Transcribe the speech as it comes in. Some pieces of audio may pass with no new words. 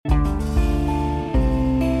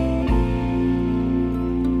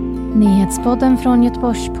Nyhetspodden från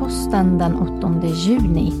Göteborgs-Posten den 8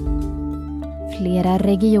 juni. Flera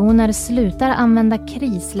regioner slutar använda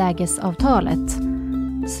krislägesavtalet.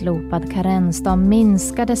 Slopad karensdag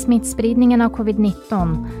minskade smittspridningen av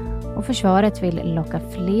covid-19 och försvaret vill locka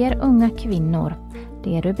fler unga kvinnor.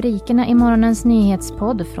 Det är rubrikerna i morgonens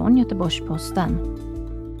nyhetspodd från Göteborgs-Posten.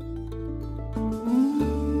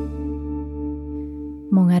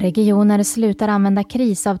 Många regioner slutar använda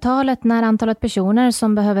krisavtalet när antalet personer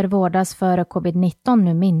som behöver vårdas för covid-19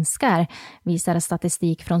 nu minskar, visar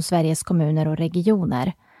statistik från Sveriges kommuner och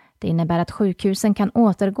regioner. Det innebär att sjukhusen kan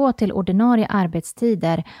återgå till ordinarie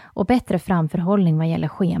arbetstider och bättre framförhållning vad gäller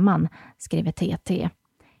scheman, skriver TT.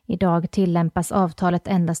 Idag tillämpas avtalet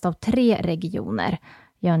endast av 3 regioner,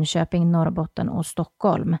 Jönköping, Norrbotten och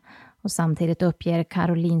Stockholm. Och samtidigt uppger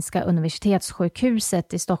Karolinska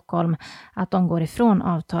universitetssjukhuset i Stockholm att de går ifrån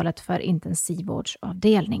avtalet för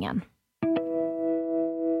intensivvårdsavdelningen.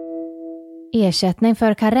 Ersättning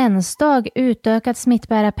för karensdag, utökad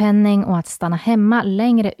smittbärarpenning och att stanna hemma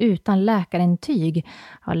längre utan läkarintyg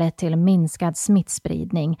har lett till minskad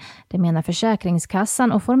smittspridning. Det menar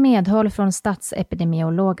Försäkringskassan och får medhåll från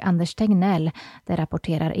statsepidemiolog Anders Tegnell, det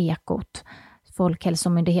rapporterar Ekot.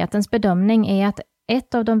 Folkhälsomyndighetens bedömning är att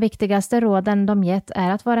ett av de viktigaste råden de gett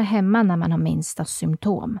är att vara hemma när man har minsta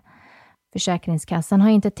symptom. Försäkringskassan har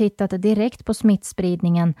inte tittat direkt på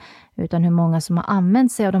smittspridningen utan hur många som har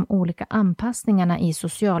använt sig av de olika anpassningarna i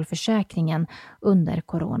socialförsäkringen under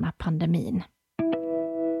coronapandemin.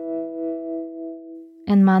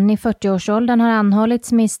 En man i 40-årsåldern har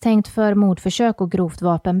anhållits misstänkt för mordförsök och grovt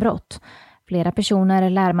vapenbrott. Flera personer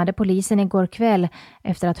larmade polisen igår kväll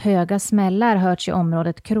efter att höga smällar hörts i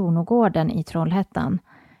området Kronogården i Trollhättan.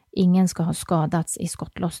 Ingen ska ha skadats i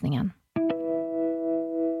skottlossningen.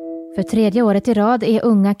 För 3:e året i rad är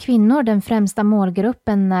unga kvinnor den främsta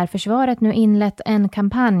målgruppen när försvaret nu inlett en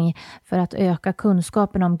kampanj för att öka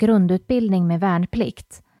kunskapen om grundutbildning med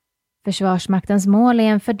värnplikt. Försvarsmaktens mål är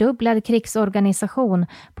en fördubblad krigsorganisation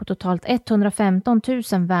på totalt 115 000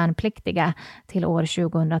 värnpliktiga till år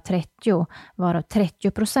 2030, varav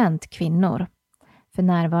 30% kvinnor. För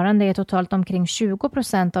närvarande är totalt omkring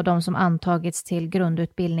 20% av de som antagits till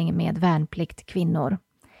grundutbildning med värnplikt kvinnor.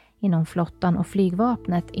 Inom flottan och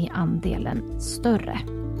flygvapnet är andelen större.